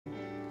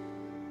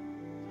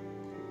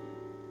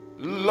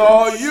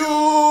Lord, you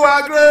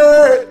are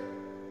great.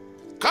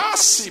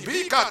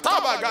 Kasibika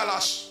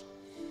tabagalas.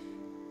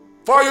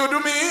 For you do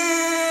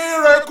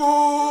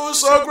miracles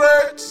so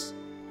great.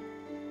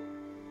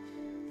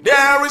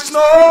 There is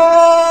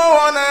no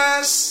one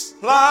else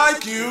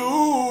like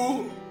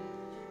you.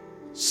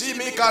 See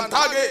me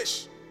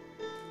cantagesh.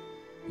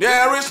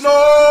 There is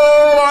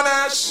no one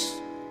else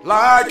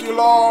like you,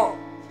 Lord.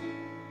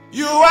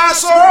 You are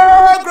so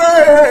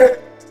great.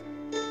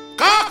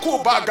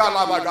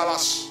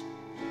 Kakubagalabagalas.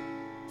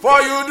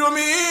 For you do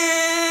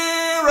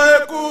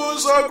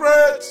miracles so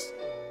great.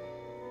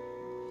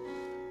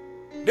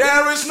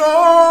 There is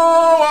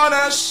no one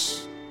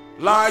else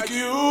like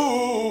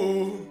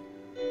you.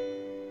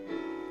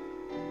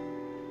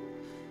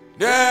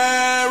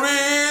 There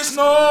is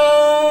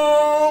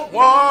no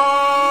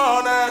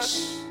one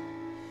else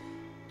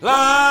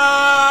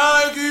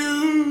like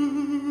you.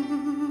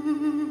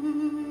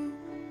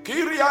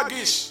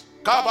 Kiriagis,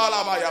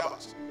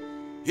 Kabalabayabas,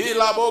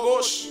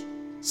 Hilabogos,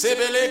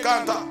 Sebele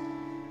Kanta,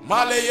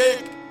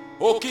 Maleyek,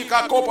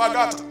 Okika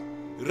Kopagata,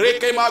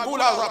 Reke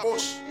Magula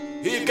Zabos,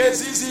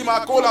 Ikezizi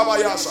Makola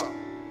Bayasa,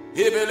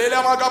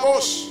 Hebelela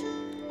Magabos,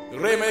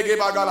 Remege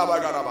Bagala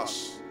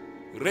Bagarabas.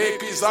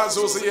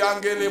 Rekizazozi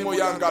angele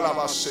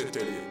moyangalabas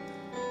seteli.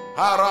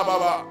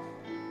 Harababa.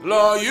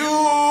 Lord, you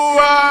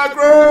are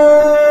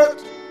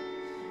great.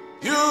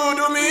 You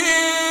do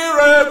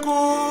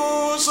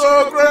miracles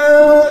so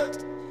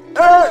great.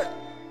 Hey,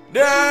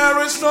 there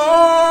is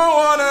no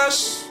one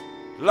else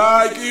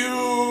like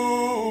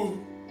you.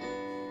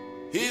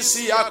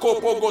 Hisi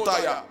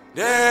akopogotaya.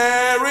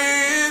 There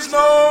is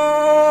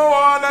no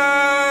one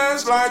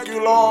else like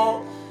you,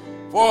 Lord.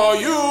 For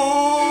you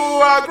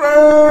are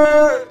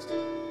great.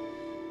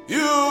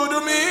 You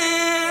do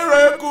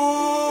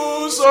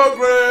miracles so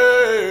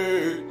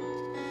great.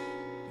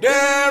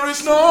 There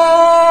is no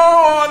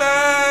one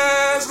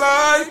else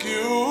like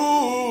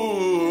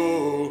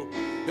you.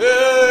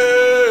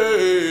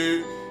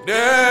 Hey,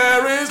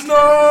 there is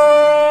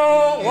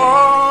no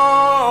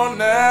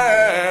one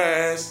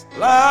else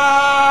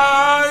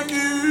like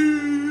you.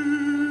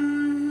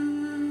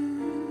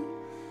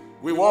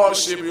 We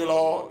worship you,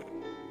 Lord.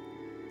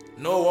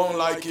 No one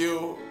like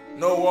you.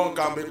 No one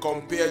can be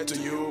compared to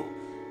you.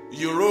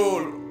 You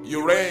rule,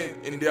 you reign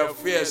in the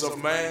affairs of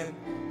man.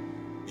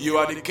 You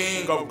are the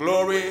King of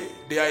glory,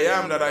 the I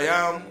am that I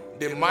am,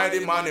 the mighty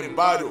man in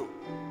battle,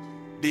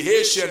 the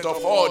ancient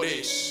of all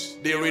days,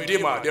 the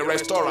Redeemer, the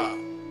Restorer,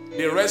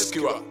 the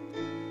Rescuer,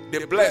 the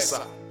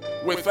Blesser.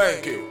 We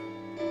thank you.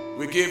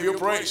 We give you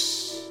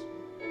praise.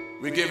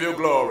 We give you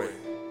glory.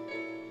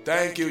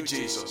 Thank you,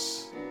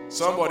 Jesus.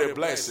 Somebody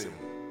bless him.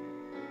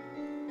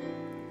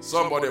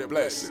 Somebody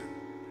bless him.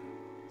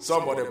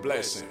 Somebody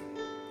bless him.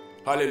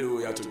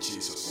 Hallelujah to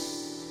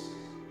Jesus.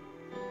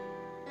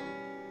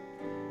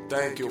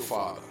 Thank you,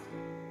 Father.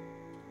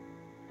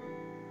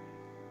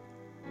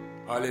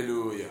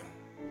 Hallelujah.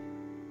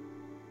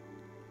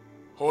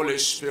 Holy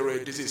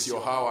Spirit, this is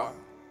your hour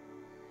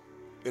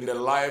in the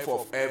life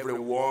of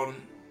everyone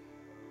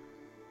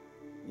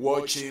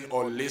watching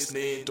or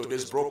listening to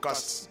this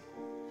broadcast.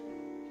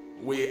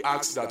 We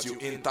ask that you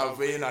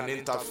intervene and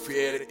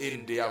interfere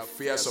in the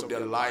affairs of their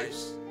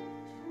lives.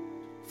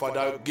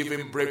 Father,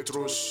 giving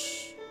breakthroughs,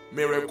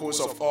 miracles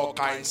of all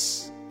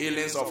kinds,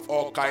 healings of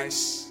all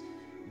kinds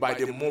by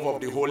the move of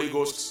the Holy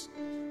Ghost.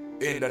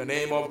 In the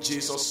name of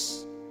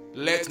Jesus,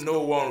 let no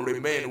one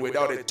remain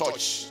without a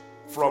touch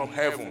from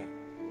heaven.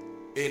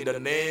 In the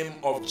name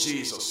of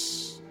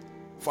Jesus,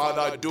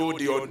 Father, do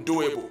the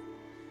undoable,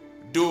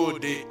 do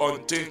the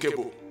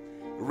unthinkable,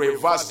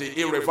 reverse the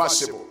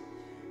irreversible.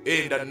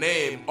 In the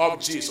name of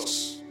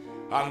Jesus,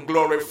 and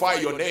glorify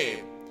your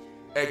name,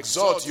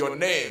 exalt your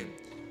name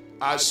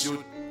as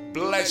you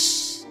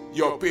bless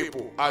your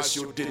people, as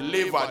you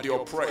deliver the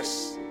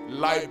oppressed,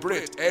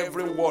 liberate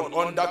everyone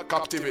under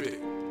captivity.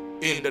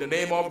 In the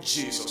name of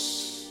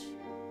Jesus.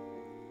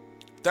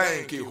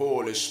 Thank you,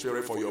 Holy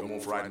Spirit, for your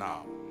move right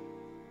now.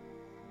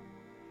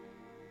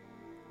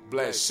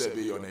 Blessed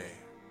be your name.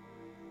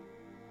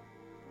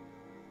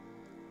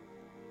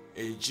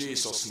 In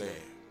Jesus' name,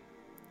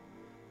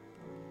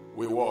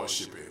 we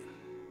worship him.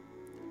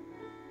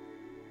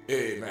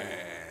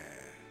 Amen.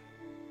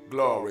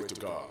 Glory to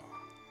God.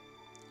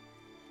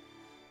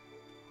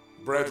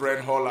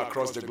 Brethren all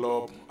across the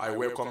globe, I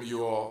welcome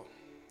you all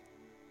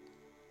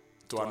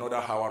to another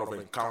hour of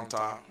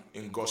encounter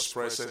in God's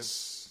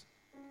presence.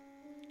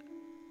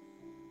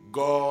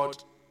 God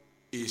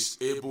is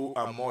able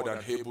and more than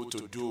able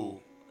to do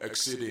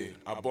exceeding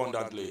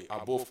abundantly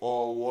above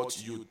all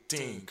what you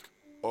think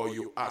or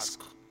you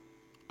ask,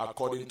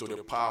 according to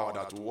the power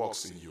that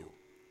works in you.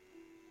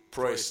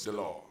 Praise the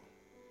Lord.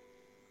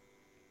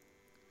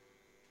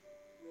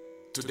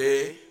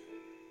 Today,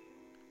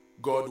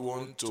 God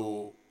wants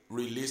to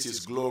release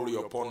his glory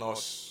upon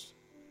us.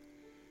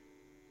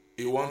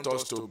 He wants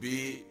us to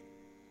be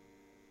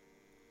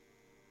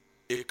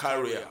a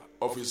carrier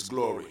of his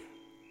glory.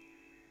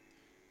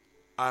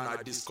 And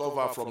I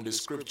discover from the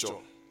scripture,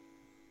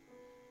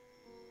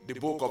 the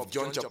book of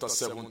John chapter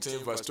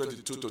 17 verse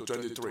 22 to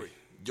 23.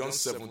 John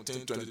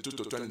 17, 22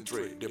 to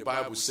 23, the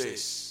Bible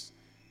says,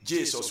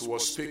 Jesus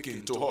was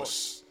speaking to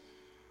us.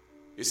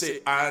 He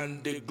said,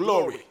 and the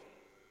glory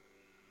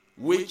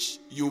which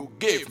you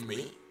gave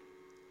me,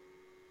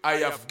 I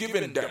have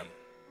given them,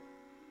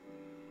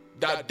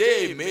 that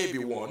they may be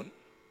one,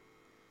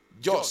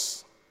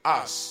 just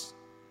as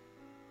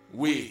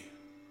we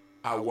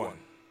are one.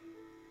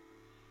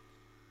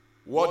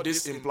 What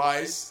this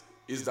implies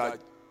is that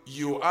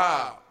you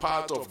are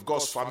part of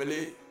God's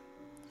family.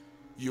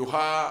 You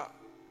are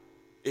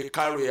a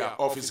carrier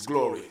of His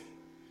glory.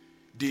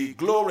 The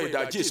glory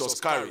that Jesus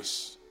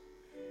carries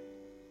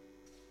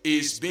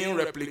is being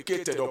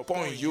replicated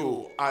upon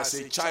you as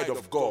a child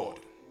of God.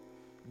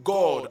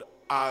 God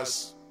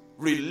has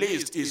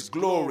released His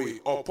glory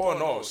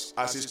upon us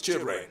as His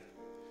children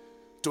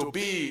to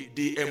be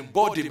the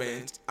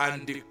embodiment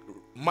and the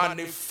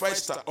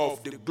manifester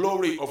of the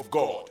glory of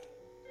God.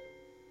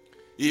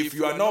 If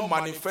you are not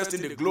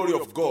manifesting the glory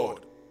of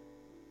God,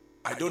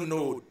 I don't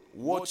know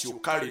what you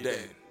carry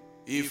then.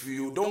 If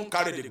you don't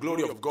carry the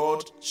glory of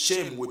God,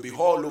 shame will be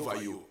all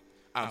over you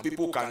and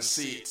people can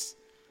see it.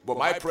 But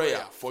my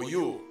prayer for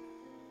you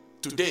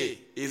today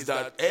is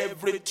that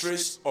every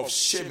trace of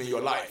shame in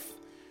your life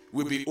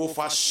will be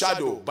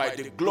overshadowed by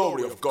the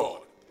glory of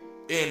God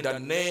in the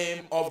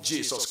name of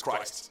Jesus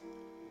Christ.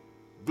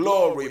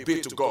 Glory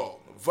be to God.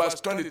 Verse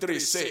 23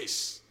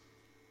 says,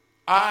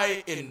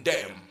 I in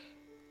them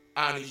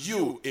and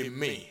you in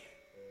me,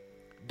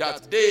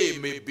 that they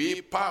may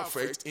be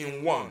perfect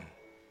in one,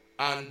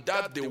 and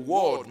that the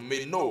world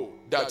may know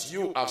that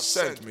you have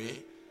sent me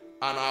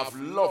and have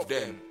loved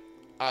them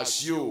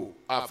as you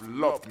have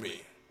loved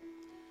me.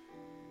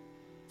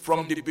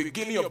 From the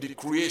beginning of the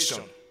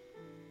creation,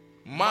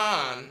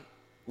 man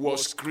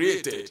was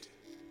created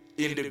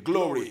in the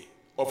glory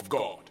of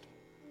God.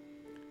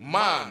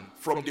 Man,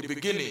 from the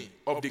beginning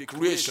of the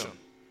creation,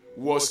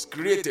 was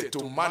created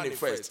to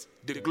manifest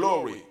the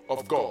glory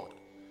of God.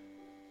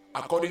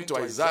 According to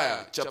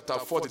Isaiah chapter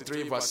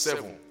 43 verse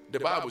 7, the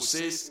Bible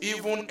says,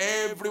 even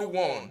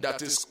everyone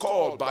that is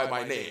called by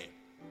my name,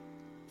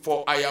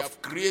 for I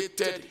have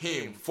created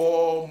him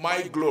for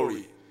my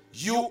glory.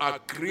 You are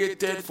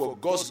created for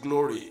God's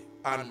glory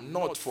and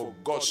not for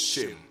God's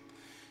shame.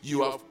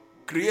 You are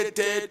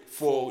created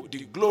for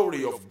the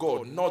glory of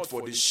God, not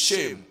for the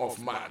shame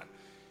of man.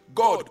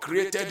 God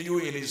created you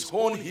in His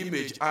own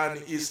image and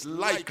His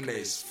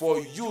likeness for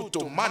you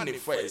to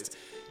manifest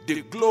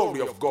the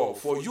glory of God,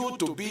 for you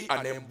to be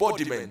an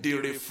embodiment, the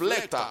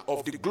reflector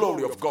of the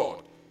glory of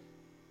God.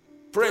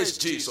 Praise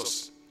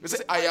Jesus. He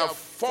said, I have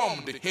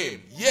formed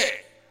him. Yeah,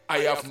 I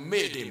have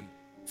made him.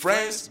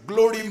 Friends,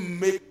 glory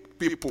make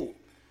people.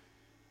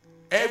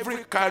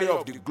 Every carrier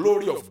of the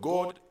glory of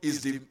God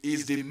is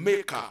the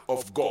maker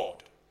of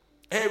God.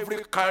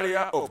 Every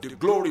carrier of the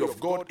glory of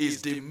God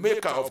is the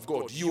maker of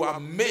God. You are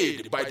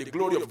made by the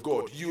glory of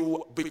God.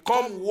 You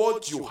become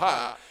what you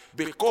are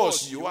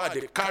because you are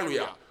the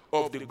carrier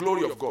of the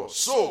glory of God.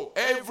 So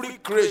every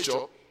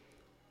creature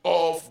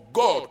of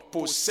God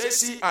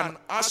possesses an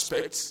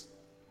aspect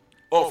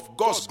of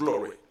God's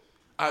glory.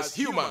 As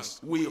humans,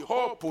 we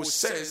all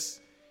possess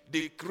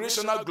the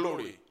creational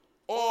glory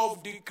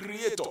of the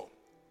Creator.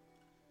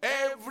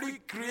 Every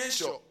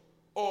creature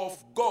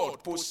of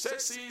God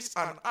possesses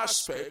an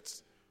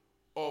aspect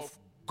of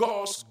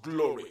God's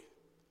glory.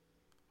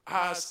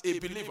 As a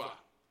believer,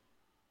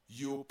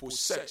 you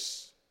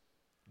possess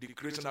the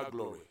creational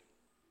glory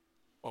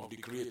of the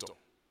Creator.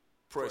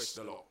 Praise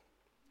the Lord.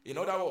 In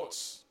other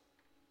words,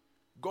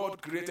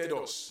 God created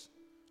us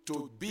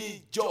to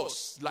be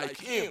just like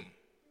Him.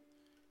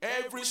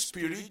 Every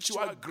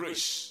spiritual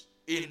grace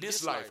in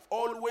this life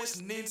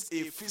always needs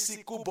a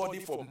physical body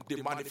for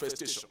the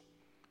manifestation.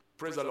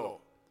 Praise the Lord.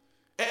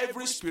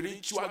 Every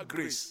spiritual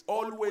grace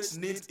always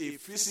needs a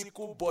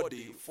physical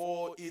body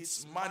for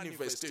its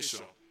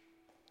manifestation.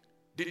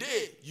 The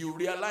day you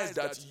realize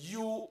that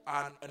you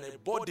are an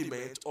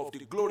embodiment of the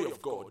glory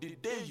of God, the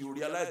day you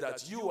realize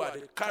that you are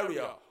the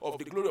carrier of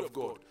the glory of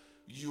God,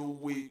 you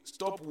will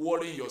stop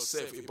worrying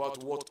yourself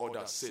about what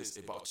others says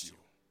about you.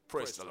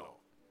 Praise the Lord.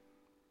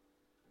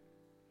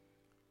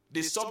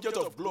 The subject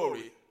of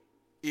glory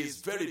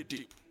is very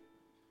deep.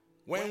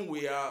 When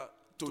we are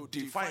to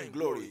define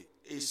glory,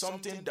 it's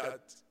something that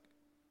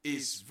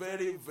is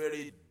very,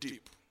 very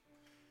deep.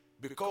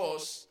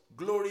 Because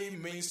glory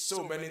means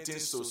so many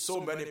things to so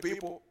many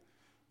people.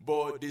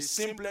 But the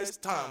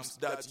simplest terms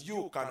that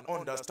you can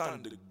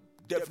understand the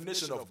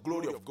definition of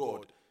glory of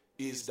God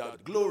is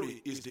that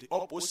glory is the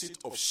opposite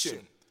of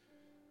shame.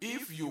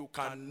 If you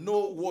can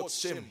know what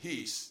shame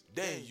is,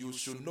 then you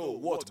should know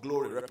what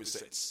glory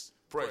represents.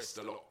 Praise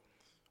the Lord.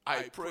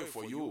 I pray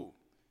for you,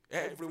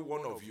 every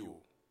one of you,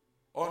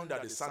 under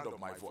the sound of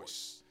my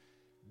voice,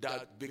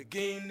 that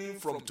beginning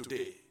from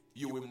today,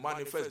 you will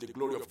manifest the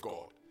glory of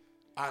God.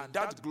 And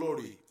that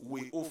glory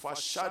will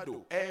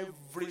overshadow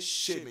every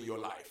shame in your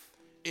life.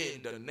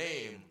 In the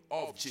name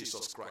of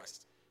Jesus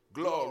Christ.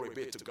 Glory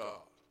be to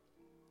God.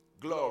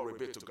 Glory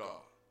be to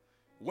God.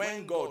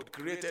 When God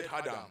created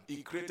Adam,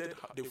 He created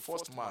the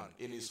first man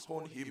in His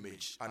own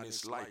image and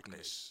His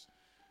likeness.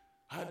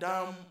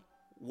 Adam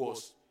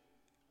was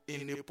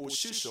in a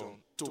position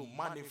to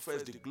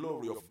manifest the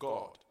glory of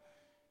God.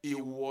 He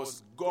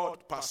was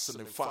God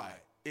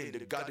personified in the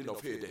Garden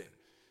of Eden.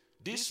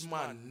 This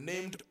man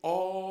named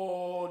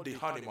all the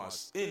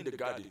animals in the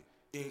garden,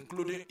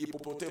 including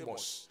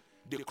hippopotamus,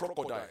 the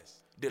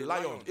crocodiles, the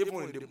lion,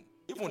 even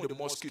the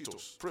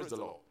mosquitoes. Praise the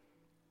Lord.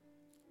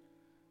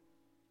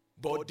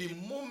 But the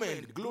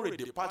moment glory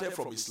departed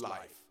from his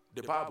life,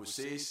 the Bible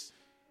says,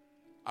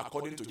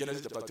 according to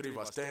Genesis chapter 3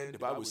 verse 10, the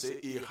Bible says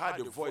he heard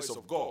the voice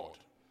of God.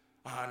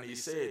 And he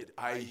said,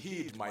 I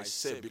hid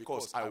myself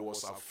because I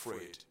was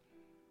afraid.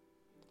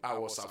 I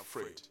was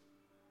afraid.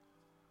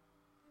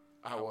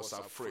 I was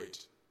afraid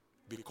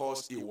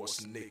because he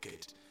was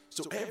naked.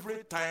 So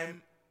every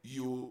time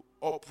you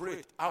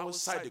operate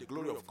outside the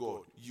glory of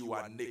God, you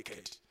are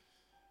naked.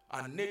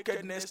 And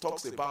nakedness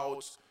talks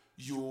about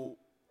you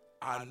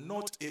are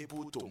not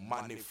able to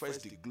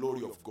manifest the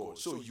glory of God.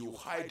 So you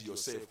hide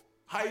yourself.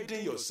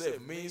 Hiding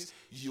yourself means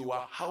you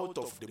are out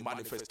of the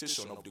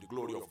manifestation of the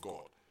glory of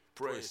God.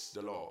 Praise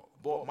the Lord.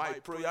 But my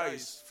prayer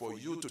is for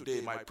you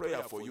today. My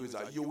prayer for you is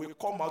that you will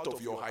come out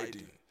of your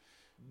hiding.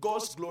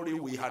 God's glory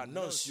will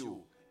announce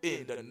you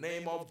in the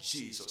name of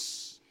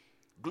Jesus.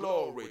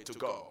 Glory to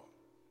God.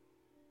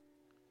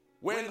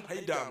 When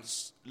Adam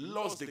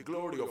lost the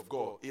glory of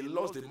God, he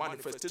lost the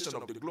manifestation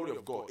of the glory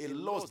of God. He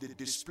lost the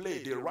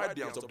display, the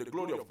radiance of the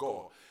glory of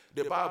God.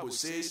 The Bible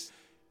says,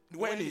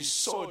 when he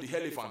saw the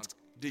elephant,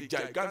 the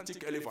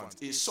gigantic elephant,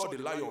 he saw the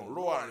lion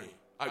roaring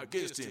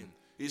against him.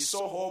 He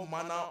saw all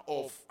manner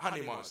of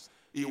animals.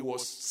 He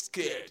was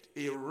scared.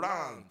 He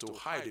ran to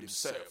hide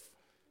himself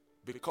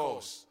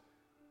because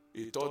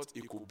he thought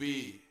it could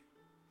be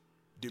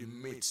the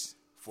meat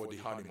for the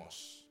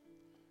animals.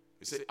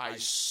 He said, I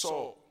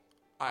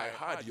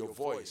heard your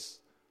voice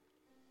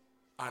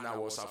and I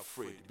was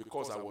afraid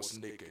because I was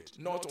naked.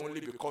 Not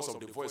only because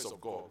of the voice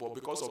of God, but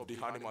because of the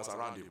animals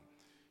around him.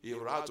 He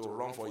had to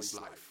run for his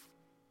life.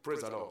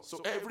 Praise the Lord. So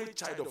every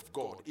child of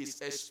God is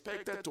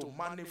expected to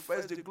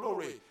manifest the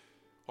glory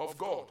of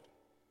God.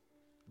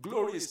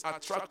 Glory is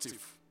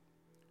attractive.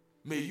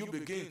 May you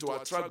begin to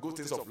attract good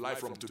things of life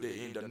from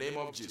today in the name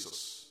of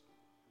Jesus.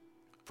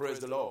 Praise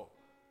the Lord.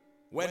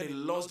 When he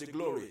lost the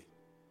glory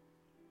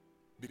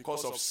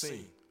because of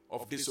sin,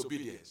 of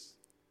disobedience,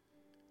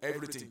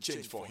 everything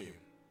changed for him.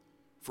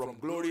 From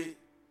glory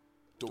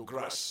to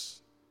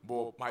grass.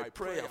 But my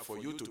prayer for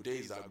you today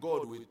is that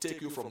God will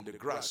take you from the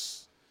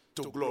grass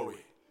to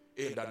glory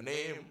in the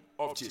name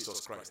of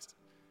Jesus Christ.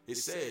 He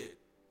said,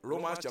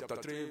 Romans chapter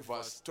 3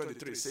 verse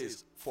 23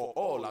 says, for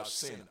all have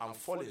sinned and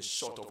fallen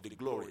short of the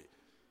glory.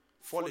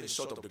 Falling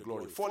short of the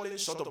glory. Falling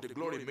short of the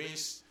glory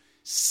means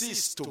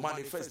cease to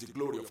manifest the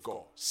glory of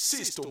God.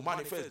 Cease to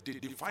manifest the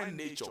divine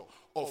nature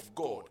of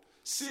God.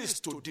 Cease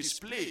to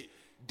display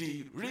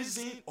the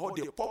reason or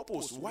the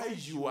purpose why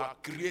you are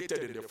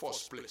created in the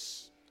first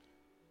place.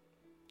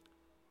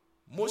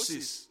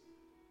 Moses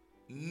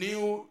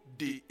knew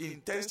the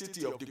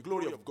intensity of the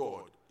glory of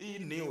God. He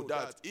knew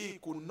that he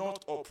could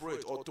not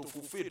operate or to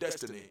fulfill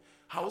destiny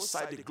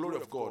outside the glory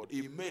of God.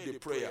 He made a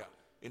prayer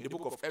in the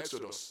book of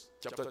Exodus,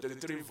 chapter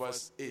 33,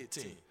 verse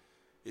 18.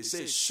 He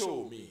says,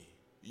 show me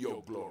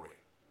your glory.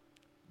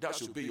 That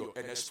should be your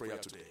earnest prayer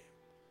today.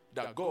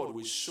 That God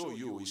will show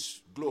you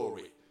his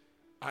glory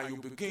and you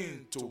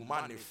begin to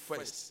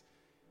manifest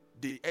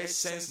the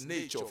essence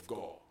nature of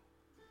God.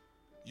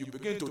 You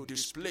begin to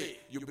display,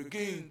 you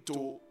begin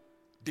to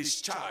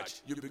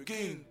discharge, you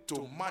begin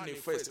to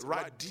manifest,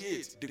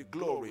 radiate the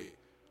glory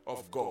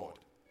of God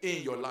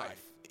in your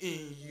life,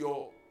 in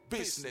your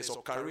business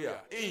or career,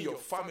 in your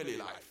family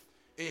life,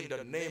 in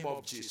the name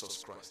of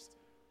Jesus Christ.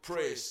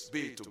 Praise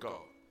be to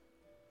God.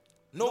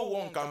 No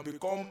one can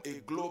become a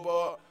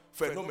global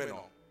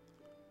phenomenon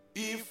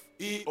if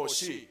he or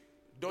she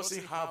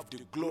doesn't have the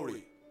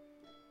glory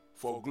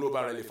for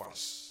global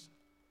relevance.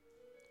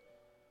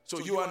 So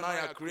you and I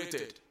are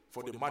created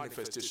for the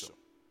manifestation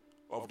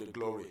of the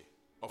glory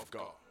of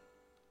God.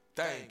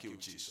 Thank you,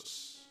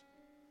 Jesus.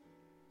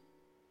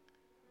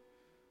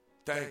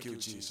 Thank you,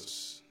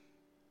 Jesus.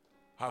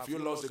 Have you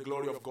lost the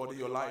glory of God in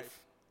your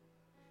life?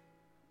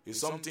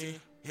 Is something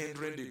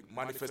hindering the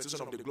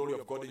manifestation of the glory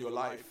of God in your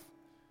life?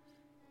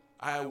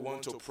 I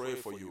want to pray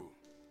for you.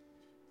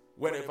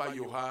 Wherever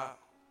you are,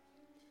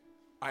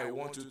 I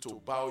want you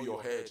to bow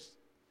your head.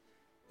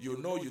 You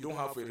know you don't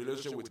have a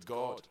relationship with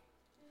God.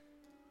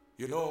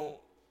 You know,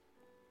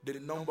 the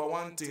number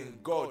one thing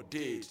God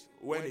did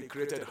when he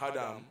created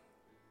Adam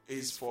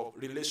is for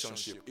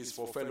relationship, is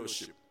for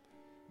fellowship.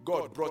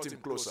 God brought him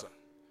closer.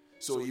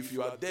 So if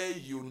you are there,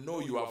 you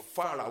know you are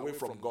far away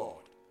from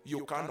God.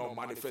 You cannot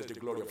manifest the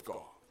glory of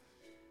God.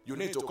 You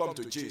need to come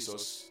to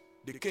Jesus,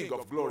 the King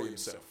of glory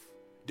himself,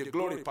 the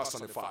glory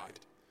personified,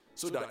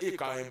 so that he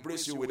can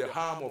embrace you with the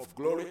arm of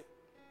glory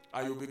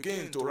and you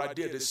begin to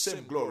radiate the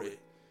same glory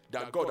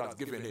that God has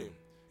given him.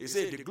 He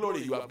said, the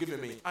glory you have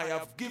given me, I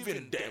have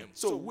given them.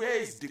 So where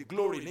is the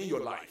glory in your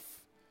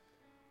life?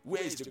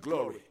 Where is the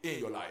glory in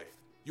your life?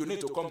 You need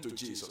to come to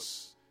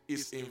Jesus.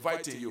 He's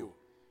inviting you.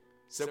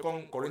 2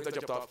 Corinthians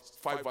chapter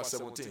 5 verse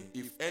 17.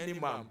 If any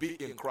man be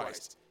in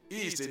Christ,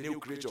 he is a new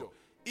creature.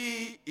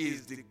 He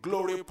is the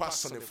glory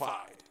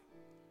personified.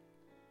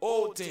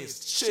 All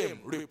things, shame,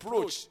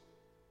 reproach,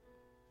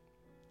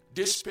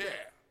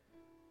 despair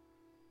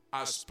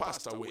has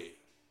passed away.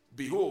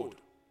 Behold,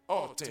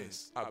 all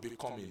things are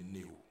becoming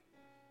new.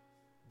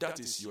 That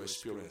is your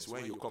experience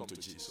when you come to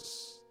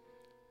Jesus.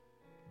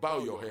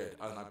 Bow your head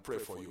and I pray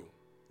for you.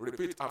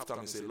 Repeat after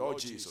me. Say, Lord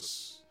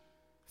Jesus,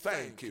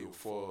 thank you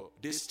for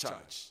this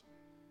church.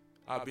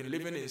 I've been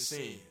living in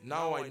sin.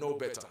 Now I know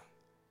better.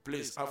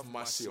 Please have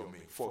mercy on me.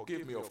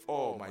 Forgive me of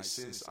all my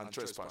sins and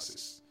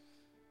trespasses.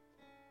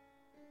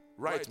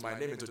 Write my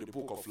name into the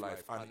book of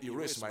life and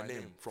erase my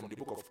name from the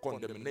book of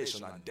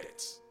condemnation and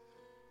death.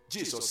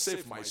 Jesus,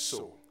 save my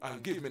soul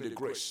and give me the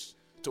grace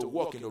to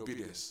walk in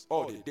obedience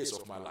all the days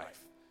of my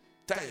life.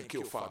 Thank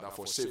you, Father,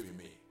 for saving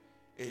me.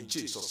 In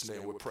Jesus'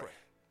 name we pray.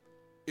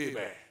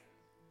 Amen.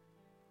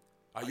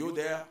 Are you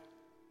there?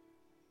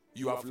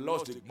 You have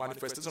lost the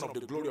manifestation of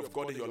the glory of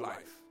God in your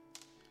life.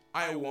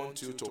 I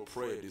want you to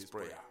pray this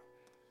prayer.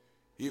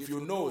 If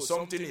you know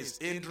something is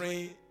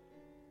hindering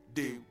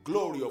the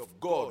glory of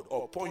God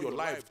upon your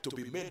life to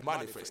be made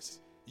manifest,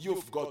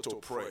 you've got to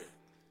pray.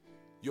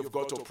 You've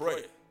got to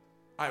pray.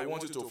 I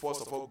want you to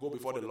first of all go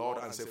before the Lord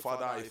and say,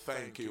 Father, I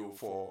thank you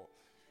for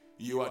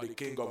you are the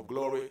King of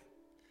glory.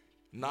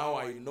 Now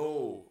I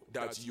know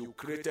that you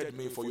created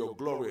me for your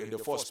glory in the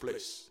first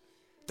place.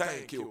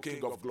 Thank you,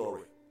 King of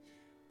glory,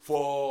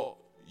 for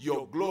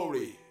your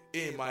glory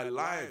in my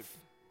life.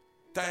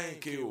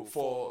 Thank you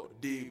for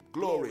the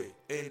glory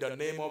in the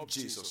name of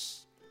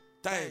Jesus.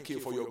 Thank you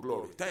for your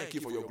glory. Thank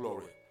you for your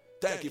glory.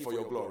 Thank you for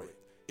your glory.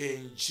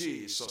 In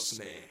Jesus'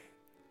 name,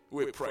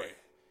 we pray.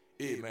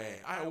 Amen.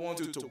 I want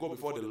you to go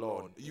before the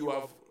Lord. You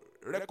have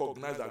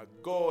recognized that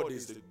God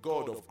is the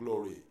God of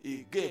glory.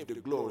 He gave the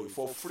glory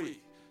for free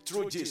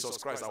through Jesus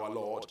Christ our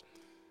Lord.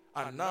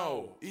 And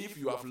now, if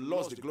you have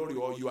lost the glory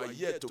or you are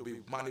yet to be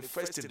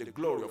manifesting the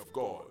glory of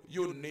God,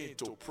 you need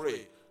to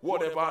pray.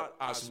 Whatever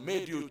has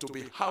made you to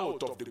be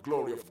out of the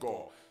glory of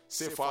God,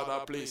 say,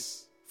 Father,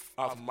 please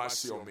have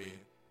mercy on me.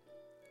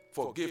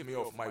 Forgive me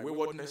of my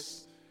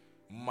waywardness,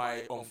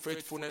 my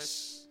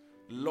unfaithfulness,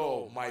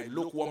 Lord, my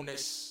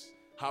lukewarmness.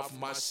 Have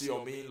mercy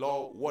on me,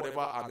 Lord, whatever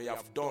I may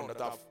have done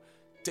that have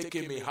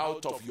taken me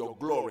out of your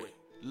glory.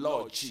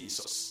 Lord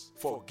Jesus,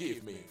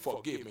 forgive me,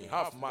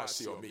 have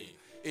mercy on me.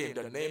 In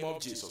the name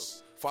of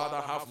Jesus, Father,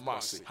 have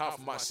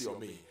mercy on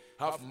me.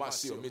 Have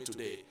mercy on me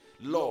today.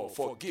 Lord,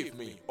 forgive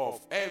me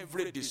of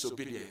every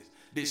disobedience,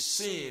 the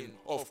sin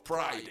of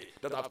pride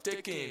that have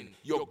taken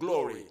your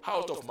glory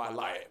out of my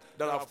life,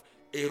 that have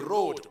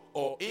eroded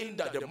or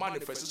hindered the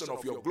manifestation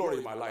of your glory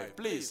in my life.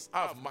 Please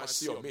have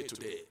mercy on me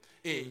today.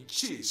 In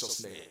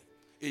Jesus' name,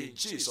 in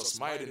Jesus'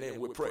 mighty name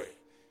we pray.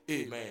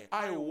 Amen.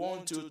 I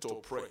want you to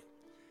pray.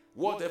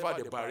 Whatever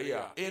the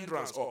barrier,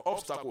 hindrance, or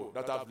obstacle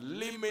that have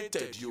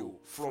limited you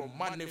from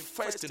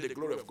manifesting the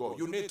glory of God,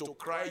 you need to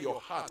cry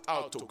your heart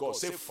out to God.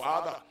 Say,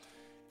 Father,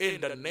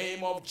 in the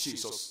name of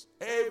Jesus,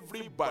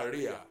 every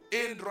barrier,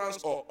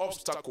 hindrance, or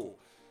obstacle,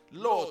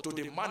 Lord, to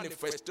the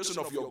manifestation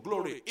of your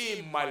glory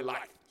in my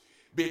life,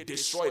 be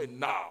destroyed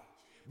now.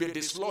 Be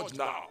dislodged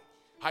now.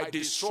 I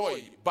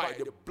destroy by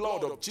the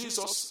blood of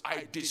Jesus.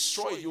 I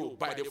destroy you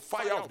by the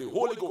fire of the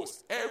Holy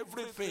Ghost.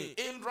 Everything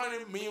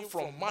hindering me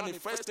from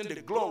manifesting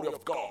the glory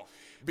of God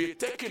be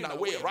taken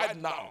away right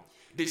now.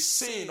 The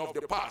sin of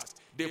the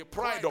past, the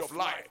pride of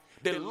life,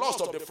 the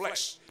lust of the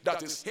flesh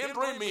that is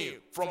hindering me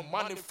from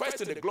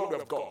manifesting the glory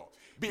of God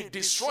be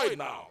destroyed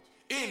now.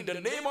 In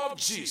the name of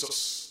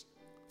Jesus.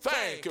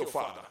 Thank you,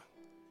 Father.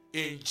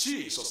 In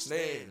Jesus'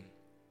 name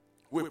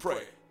we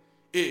pray.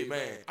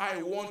 Amen.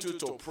 I want you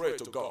to pray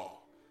to God.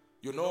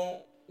 You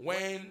know,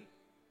 when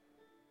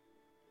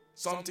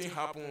something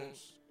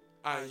happens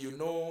and you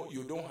know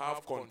you don't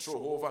have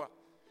control over,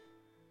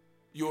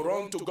 you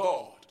run to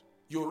God.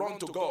 You run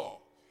to God.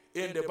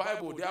 In the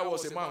Bible, there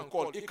was a man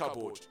called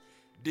Ichabod.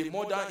 The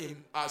mother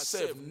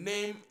herself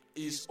named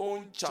her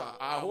own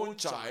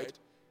child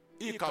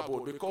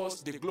Ichabod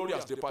because the glory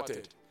has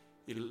departed.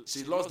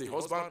 She lost the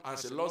husband and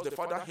she lost the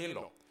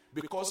father-in-law.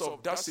 Because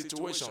of that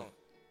situation,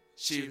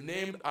 she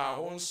named her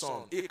own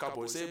son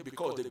Ichabod, saying,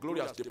 because the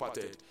glory has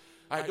departed.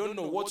 I don't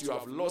know what you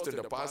have lost in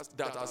the past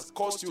that has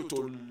caused you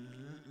to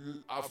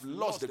have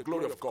lost the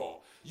glory of God.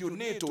 You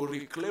need to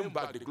reclaim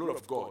back the glory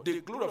of God.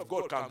 The glory of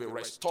God can be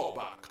restored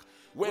back.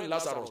 When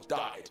Lazarus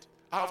died,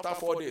 after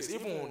 4 days,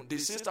 even the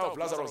sister of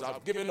Lazarus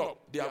have given up.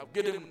 They have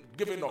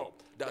given up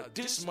that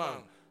this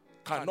man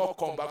cannot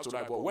come back to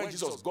life. But when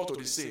Jesus got to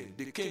the scene,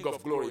 the King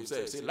of glory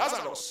himself said,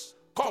 Lazarus,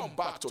 come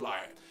back to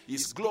life.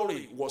 His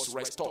glory was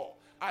restored.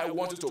 I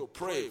want you to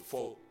pray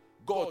for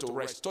God to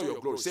restore your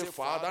glory. Say,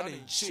 Father,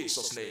 in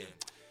Jesus' name,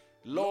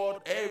 Lord,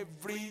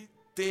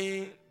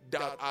 everything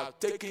that has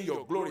taken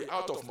your glory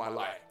out of my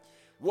life,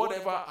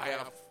 whatever I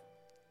have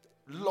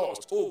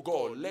lost, oh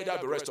God, let there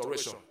be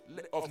restoration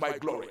of my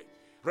glory,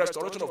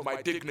 restoration of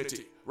my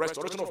dignity,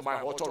 restoration of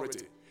my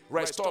authority.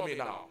 Restore me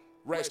now.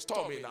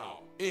 Restore me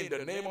now. In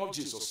the name of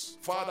Jesus.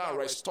 Father,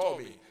 restore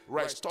me.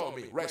 Restore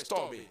me.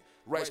 Restore me.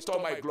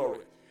 Restore my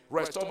glory.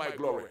 Restore my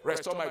glory.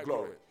 Restore my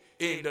glory.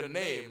 In the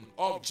name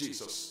of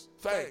Jesus.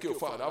 Thank you,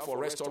 Father, for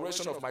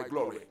restoration of my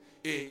glory.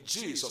 In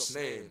Jesus'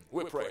 name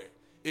we pray.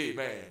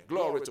 Amen.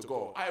 Glory to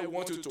God. I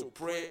want you to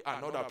pray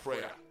another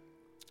prayer.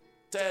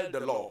 Tell the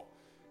Lord,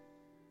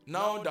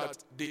 now that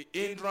the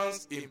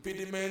hindrance,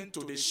 impediment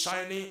to the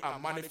shining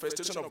and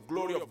manifestation of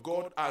glory of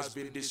God has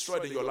been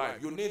destroyed in your life,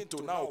 you need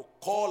to now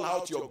call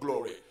out your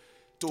glory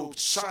to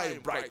shine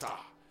brighter.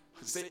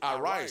 Say,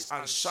 arise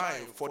and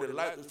shine, for the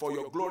light, for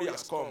your glory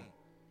has come.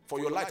 For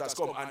your light has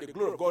come, and the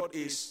glory of God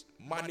is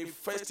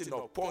manifesting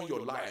upon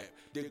your life.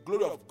 The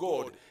glory of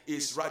God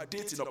is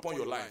radiating upon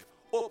your life.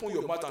 Open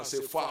your mouth and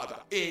say, Father,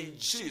 in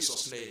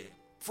Jesus' name,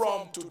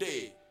 from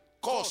today,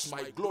 cause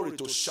my glory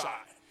to shine.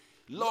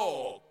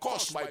 Lord,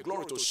 cause my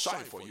glory to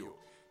shine for you.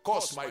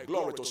 Cause my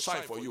glory to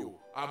shine for you.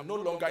 I'm no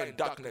longer in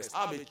darkness.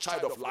 I'm a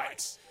child of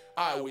light.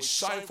 I will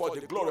shine for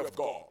the glory of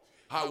God.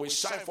 I will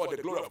shine for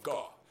the glory of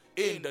God.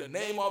 In the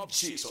name of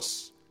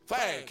Jesus.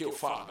 Thank you,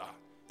 Father.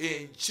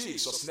 In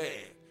Jesus'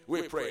 name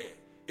we pray.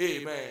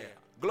 Amen.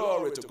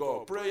 Glory to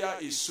God. Prayer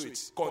is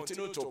sweet.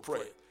 Continue to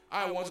pray.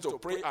 I want you to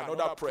pray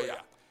another prayer.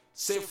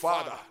 Say,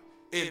 Father,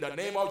 in the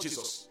name of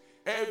Jesus,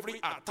 every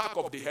attack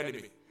of the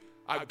enemy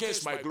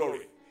against my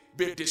glory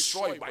be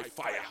destroyed by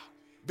fire.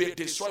 Be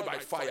destroyed by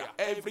fire.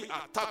 Every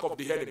attack of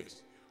the enemy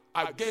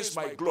against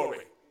my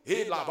glory.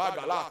 Every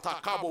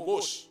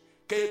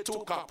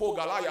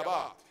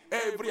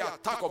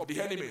attack of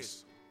the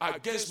enemies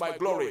against my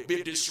glory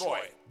be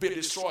destroyed. Be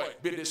destroyed.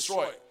 Be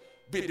destroyed.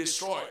 Be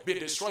destroyed. Be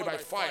destroyed by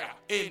fire.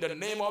 In the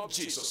name of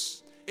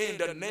Jesus. In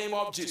the name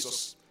of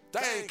Jesus.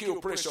 Thank you,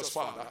 precious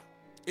Father.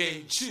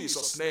 In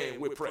Jesus' name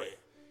we pray.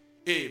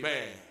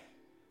 Amen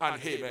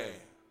and amen.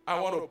 I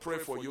want to pray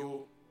for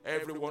you,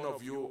 every one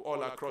of you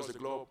all across the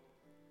globe,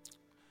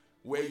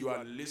 where you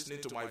are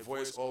listening to my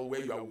voice or where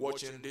you are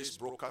watching this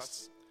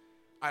broadcast.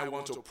 I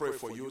want to pray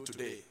for you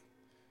today.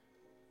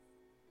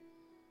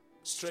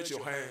 Stretch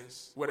your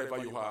hands wherever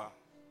you are.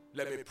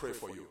 Let me pray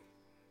for you.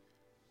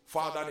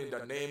 Father, in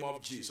the name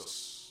of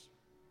Jesus,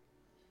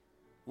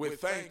 we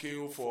thank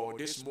you for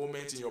this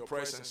moment in your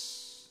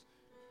presence.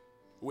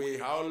 We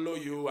hallow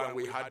you and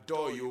we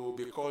adore you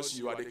because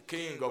you are the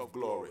King of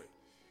glory.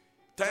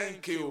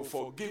 Thank you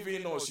for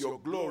giving us your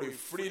glory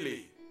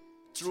freely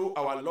through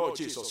our Lord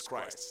Jesus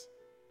Christ,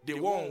 the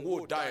one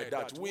who died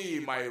that we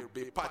might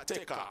be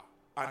partaker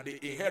and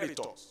the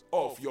inheritors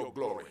of your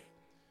glory.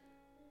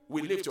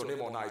 We lift your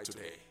name on high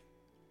today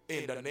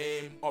in the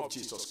name of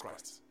Jesus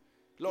Christ.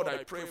 Lord,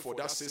 I pray for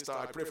that sister,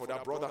 I pray for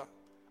that brother,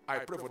 I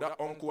pray for that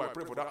uncle, I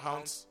pray for that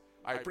aunt,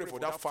 I pray for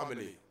that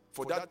family,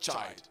 for that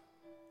child,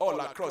 all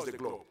across the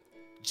globe.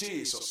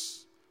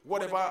 Jesus,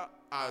 whatever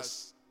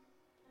has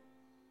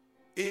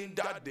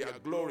hindered their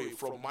glory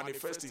from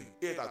manifesting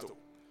hitherto,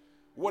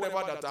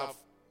 whatever that have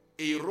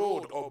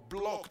eroded or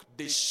blocked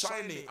the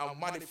shining and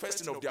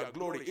manifesting of their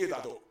glory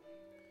hitherto,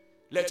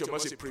 let your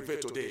mercy prevail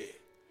today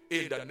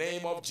in the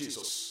name of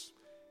Jesus.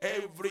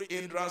 Every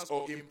hindrance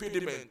or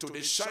impediment to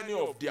the shining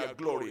of their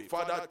glory,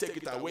 Father, take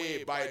it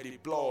away by the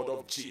blood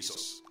of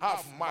Jesus.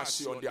 Have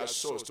mercy on their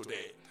souls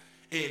today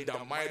in the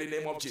mighty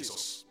name of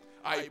Jesus.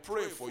 I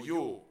pray for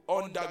you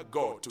under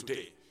God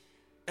today.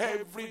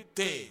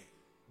 Everything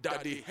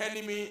that the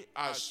enemy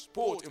has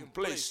put in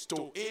place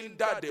to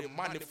hinder the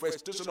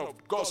manifestation of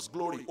God's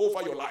glory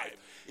over your life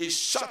is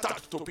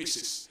shattered to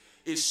pieces.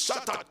 Is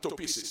shattered to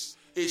pieces.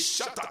 Is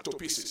shattered to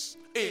pieces.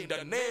 In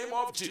the name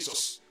of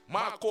Jesus.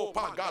 I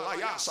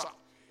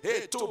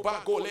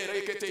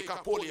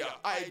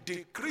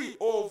decree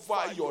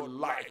over your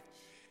life,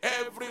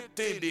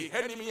 everything the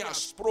enemy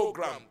has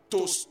programmed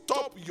to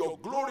stop your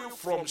glory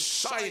from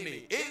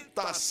shining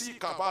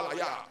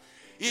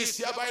is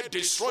hereby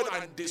destroyed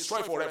and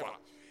destroyed forever.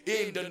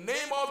 In the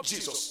name of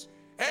Jesus,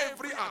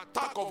 every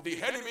attack of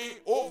the enemy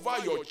over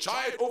your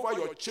child, over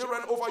your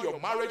children, over your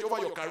marriage,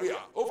 over your career,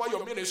 over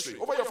your ministry,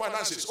 over your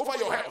finances, over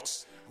your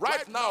health,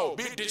 right now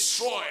be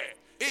destroyed.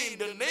 In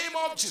the name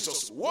of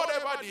Jesus,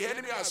 whatever the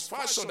enemy has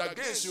fashioned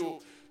against you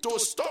to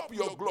stop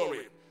your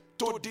glory,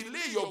 to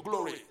delay your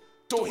glory,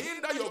 to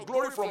hinder your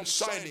glory from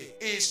shining,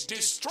 is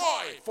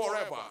destroyed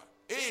forever.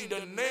 In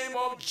the name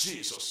of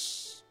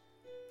Jesus,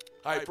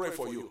 I pray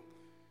for you.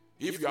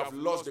 If you have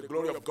lost the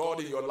glory of God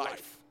in your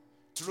life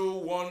through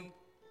one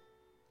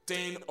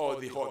thing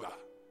or the other,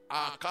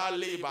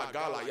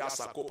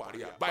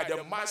 by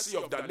the mercy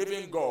of the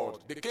living God,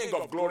 the King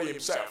of glory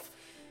himself,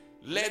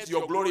 let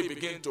your glory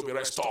begin to be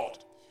restored.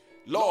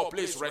 Lord,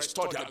 please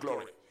restore their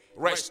glory.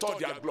 Restore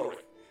their glory.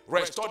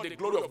 Restore the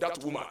glory of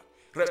that woman.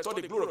 Restore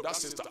the glory of that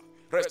sister.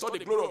 Restore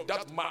the glory of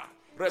that man.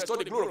 Restore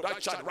the glory of that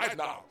child right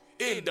now.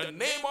 In the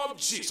name of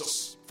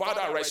Jesus,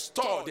 Father,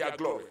 restore their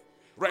glory.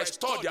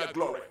 Restore their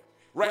glory.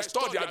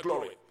 Restore their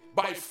glory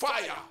by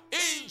fire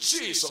in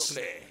Jesus'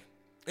 name.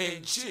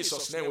 In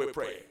Jesus' name we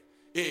pray.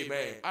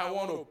 Amen. I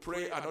want to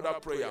pray another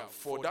prayer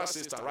for that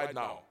sister right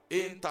now.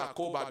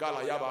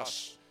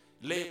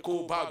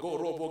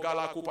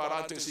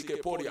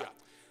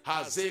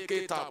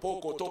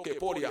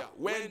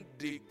 When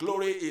the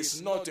glory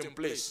is not in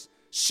place,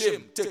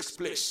 shame takes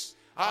place.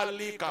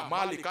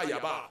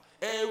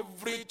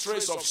 Every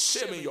trace of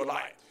shame in your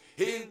life.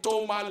 Every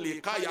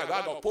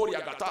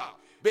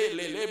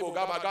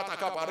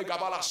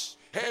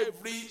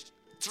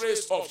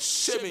trace of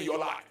shame in your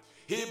life.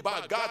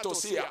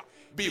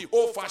 Be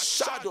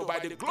overshadowed by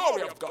the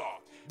glory of God.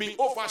 Be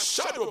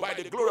overshadowed by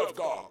the glory of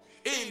God.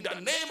 In the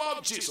name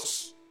of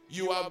Jesus,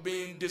 you have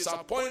been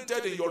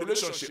disappointed in your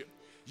relationship.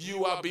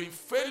 You have been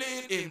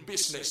failing in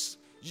business.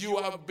 You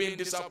have been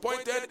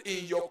disappointed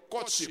in your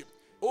courtship.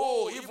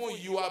 Even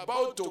you are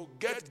about to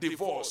get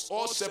divorce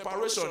or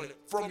separation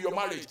from your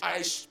marriage.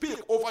 I speak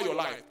over your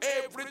life.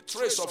 Every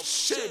trace of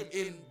shame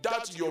in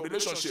that your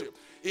relationship,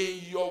 in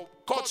your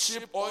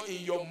courtship or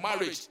in your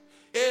marriage,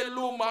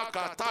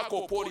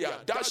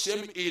 that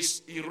shame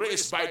is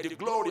erased by the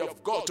glory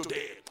of God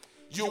today.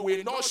 You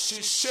will not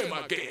see shame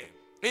again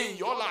in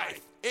your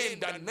life. In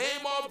the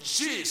name of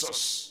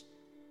Jesus,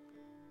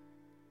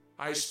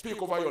 I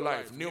speak over your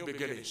life, new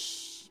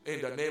beginnings. In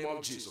the name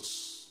of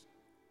Jesus,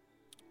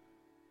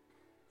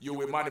 you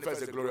will manifest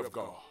the glory of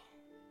God.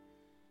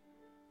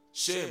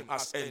 Shame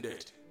has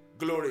ended.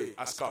 Glory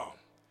has come.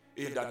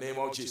 In the name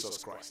of Jesus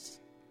Christ.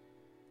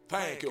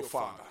 Thank you,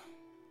 Father,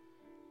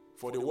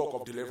 for the work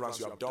of deliverance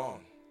you have done,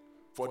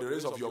 for the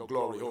raise of your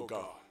glory, oh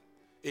God,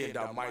 in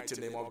the mighty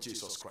name of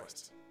Jesus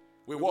Christ.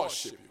 We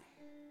worship you.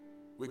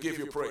 We give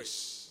you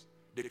praise,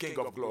 the King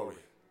of glory,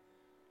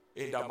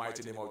 in the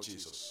mighty name of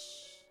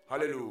Jesus.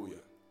 Hallelujah.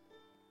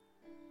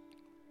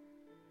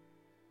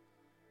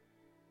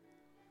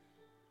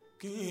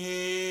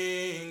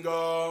 King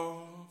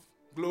of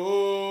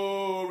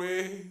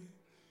glory,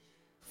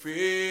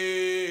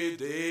 fill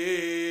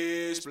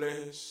this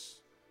place.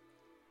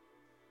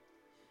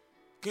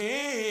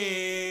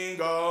 King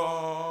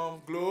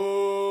of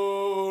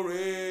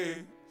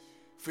glory,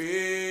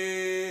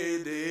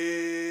 fill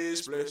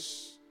this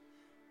place.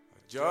 I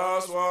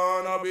just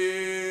want to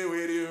be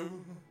with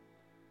you.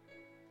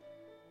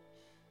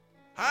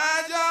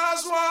 I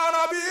just want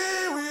to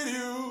be with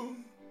you.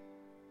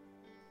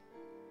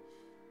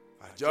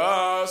 I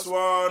just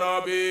want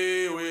to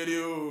be with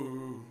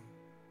you.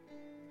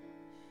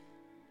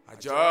 I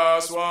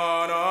just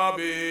want to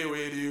be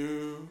with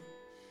you.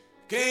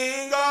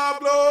 King of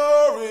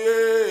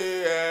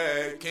glory,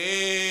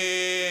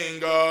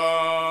 King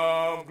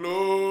of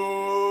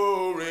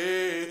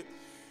glory,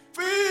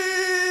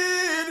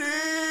 fill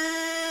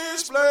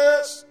this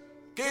place.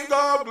 King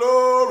of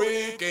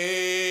glory,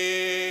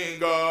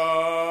 King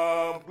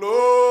of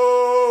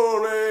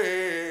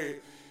glory,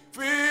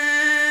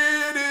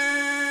 fill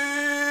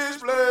this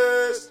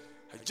place.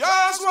 I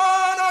just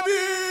want to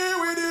be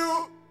with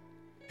you.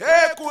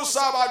 Hey,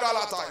 Kusaba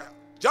Galataya.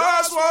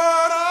 Just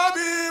want to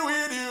be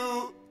with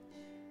you.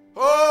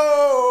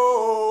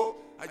 Oh,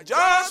 I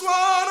just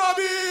want to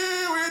be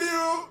with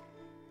you.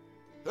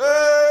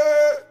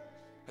 Hey,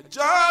 I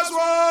just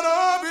want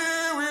to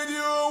be with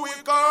you. We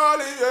call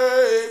it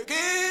a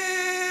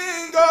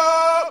King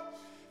of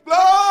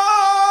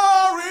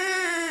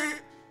glory.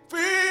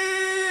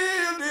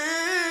 Fill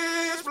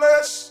this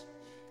place.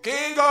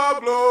 King of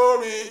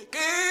glory.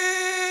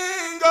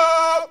 King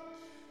of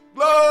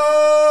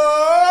glory.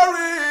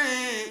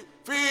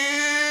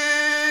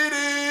 Fill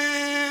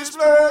this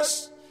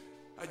place.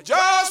 I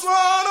just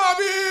want to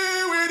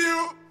be with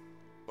you.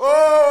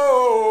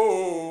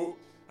 Oh,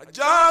 I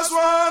just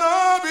want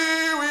to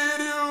be with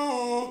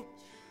you.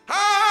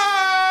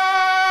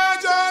 I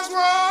just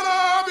want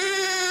to be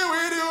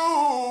with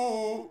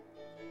you.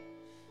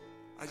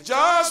 I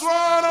just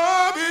want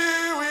to be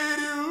with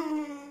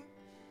you.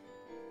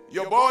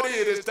 Your body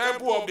is the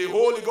temple of the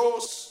Holy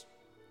Ghost.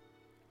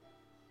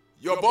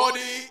 Your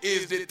body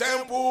is the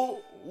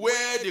temple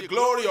where the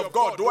glory of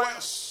God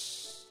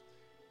dwells.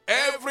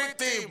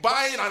 Everything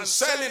buying and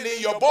selling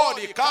in your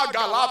body,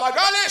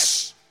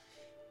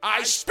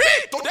 I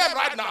speak to them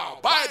right now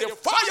by the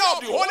fire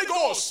of the Holy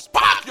Ghost.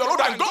 Pack your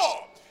load and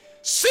go.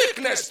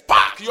 Sickness,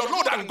 pack your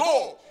load and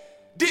go.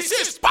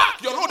 Disease,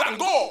 pack your load and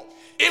go.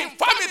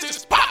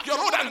 Infirmities, pack your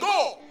load and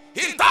go.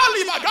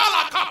 Intali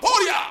Magala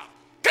Kaporia,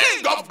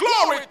 King of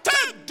glory,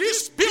 take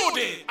this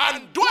building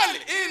and dwell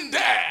in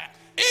there.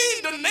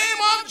 In the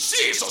name of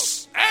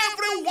Jesus,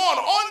 everyone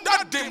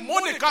under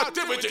demonic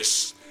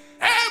activities,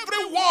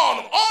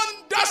 everyone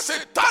under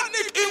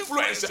satanic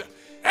influence,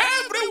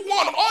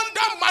 everyone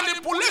under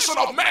manipulation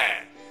of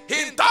men,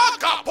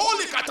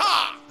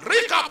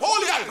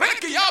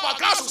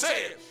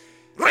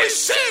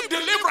 receive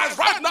deliverance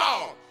right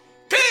now.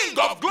 King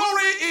of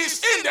glory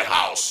is in the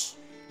house.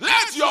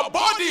 Let your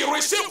body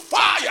receive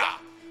fire.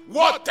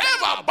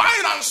 Whatever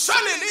buying and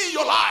selling in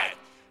your life,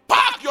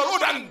 pack your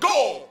load and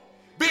go.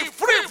 Be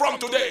free from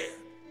today.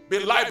 Be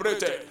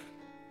liberated.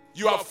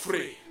 You are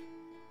free.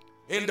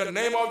 In the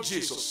name of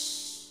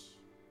Jesus.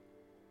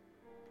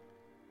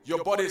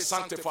 Your body is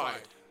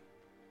sanctified.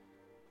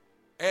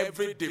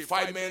 Every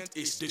defilement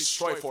is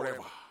destroyed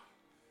forever.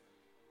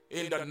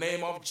 In the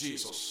name of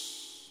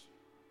Jesus.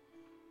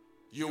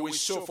 You will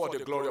show for the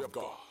glory of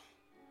God.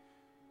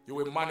 You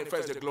will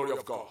manifest the glory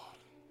of God.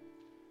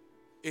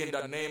 In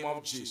the name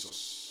of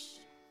Jesus.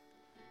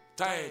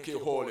 Thank you,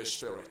 Holy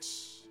Spirit.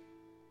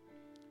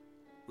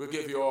 We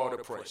give you all the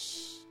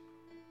praise.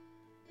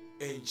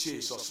 In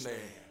Jesus'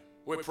 name,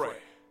 we pray.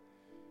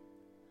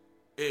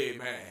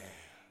 Amen.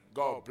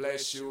 God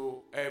bless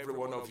you, every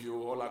one of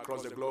you all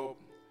across the globe.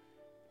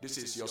 This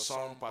is your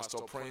son, Pastor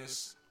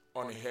Prince,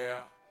 on here.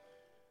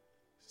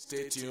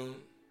 Stay tuned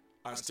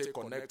and stay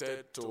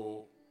connected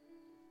to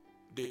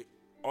the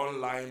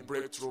online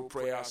breakthrough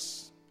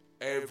prayers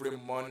every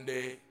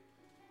Monday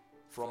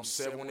from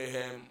 7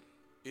 a.m.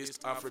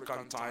 East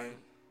African time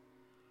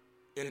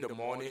in the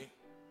morning,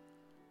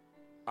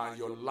 and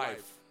your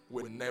life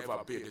will never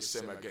be the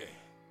same again.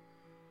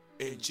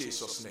 In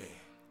Jesus' name.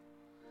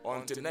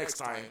 Until next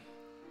time,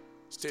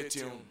 stay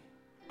tuned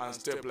and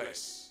stay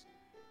blessed.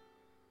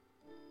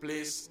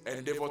 Please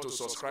endeavor to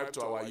subscribe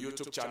to our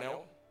YouTube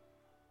channel.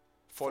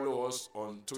 Follow us on Twitter.